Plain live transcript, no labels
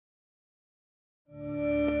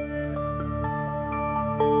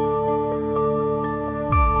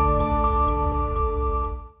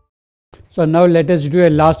So now let us do a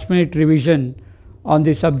last minute revision on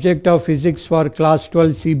the subject of physics for class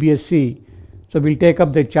 12 cbse. So we will take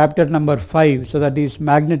up the chapter number 5, so that is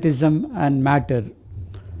magnetism and matter.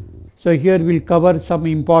 So here we will cover some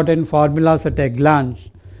important formulas at a glance.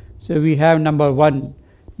 So we have number 1,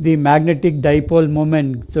 the magnetic dipole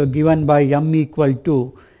moment, so given by m equal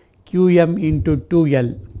to qm into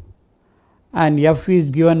 2l, and f is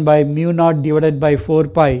given by mu naught divided by 4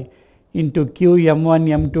 pi into q m1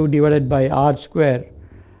 m2 divided by r square,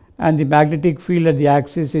 and the magnetic field at the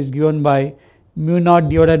axis is given by mu naught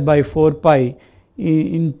divided by 4 pi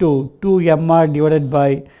into 2 mr divided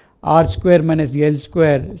by r square minus l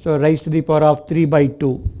square, so raised to the power of 3 by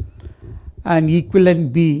 2, and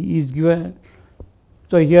equivalent B is given.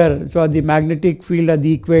 So here, so the magnetic field at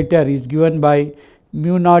the equator is given by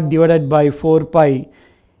mu naught divided by 4 pi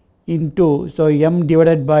into, so m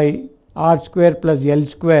divided by r square plus l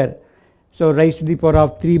square, so raised to the power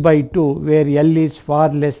of 3 by 2, where l is far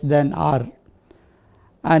less than r,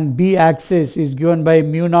 and B axis is given by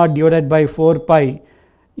mu naught divided by 4 pi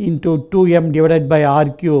into 2m divided by r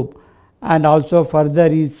cube, and also further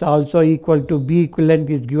is also equal to B equivalent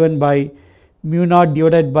is given by mu naught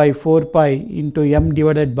divided by 4 pi into m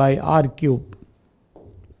divided by r cube,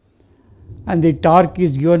 and the torque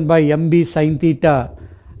is given by mb sin theta,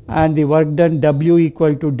 and the work done W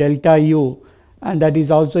equal to delta U, and that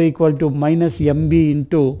is also equal to minus mb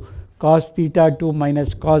into cos theta 2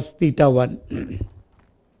 minus cos theta 1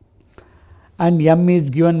 and m is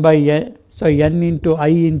given by so n into I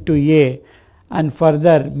into A, and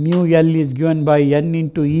further mu L is given by n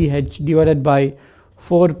into EH divided by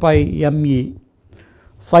 4 pi me.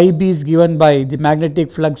 Phi B is given by the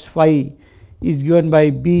magnetic flux phi is given by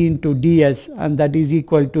B into ds, and that is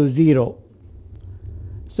equal to 0.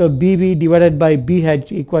 So BB divided by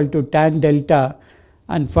BH equal to tan delta,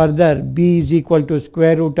 and further B is equal to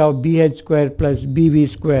square root of BH square plus BB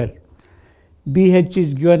square. BH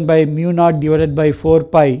is given by mu naught divided by 4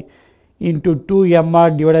 pi into 2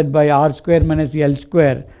 mr divided by r square minus l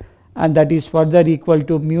square, and that is further equal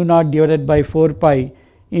to mu naught divided by 4 pi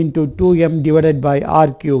into 2m divided by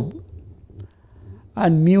r cube,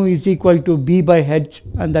 and mu is equal to B by h,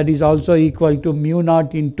 and that is also equal to mu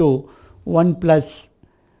naught into 1 plus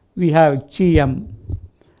we have chi m,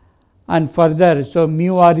 and further so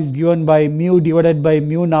mu r is given by mu divided by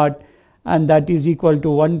mu naught, and that is equal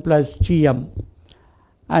to 1 plus chi m,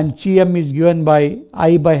 and chi m is given by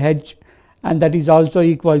I by h, and that is also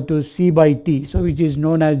equal to C by T, so which is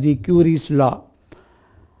known as the Curie's law,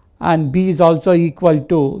 and B is also equal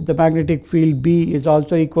to the magnetic field B is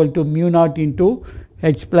also equal to mu naught into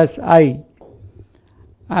h plus I,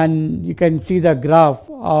 and you can see the graph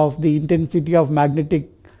of the intensity of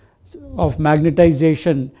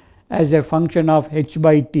magnetization as a function of h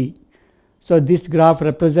by t. So this graph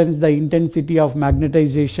represents the intensity of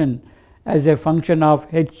magnetization as a function of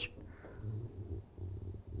h,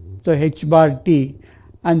 so h bar t,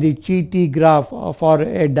 and the chi t graph for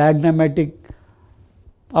a diagrammatic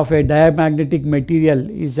of a diamagnetic material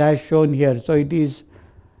is as shown here. So it is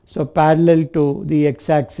so parallel to the x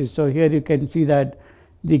axis. So here you can see that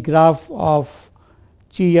the graph of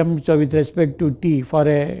chi m, so with respect to t for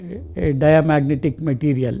a diamagnetic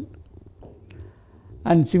material,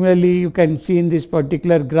 and similarly you can see in this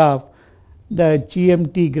particular graph the chi m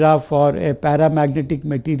t graph for a paramagnetic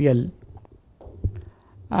material,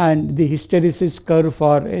 and the hysteresis curve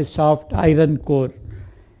for a soft iron core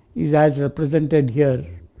is as represented here,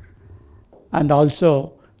 and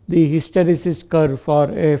also the hysteresis curve for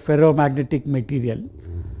a ferromagnetic material.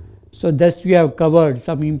 So thus we have covered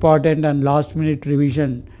some important and last minute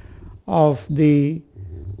revision of the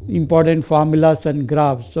important formulas and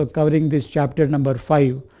graphs, so covering this chapter number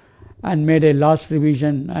 5, and made a last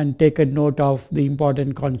revision and taken note of the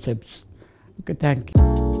important concepts. Okay, thank you.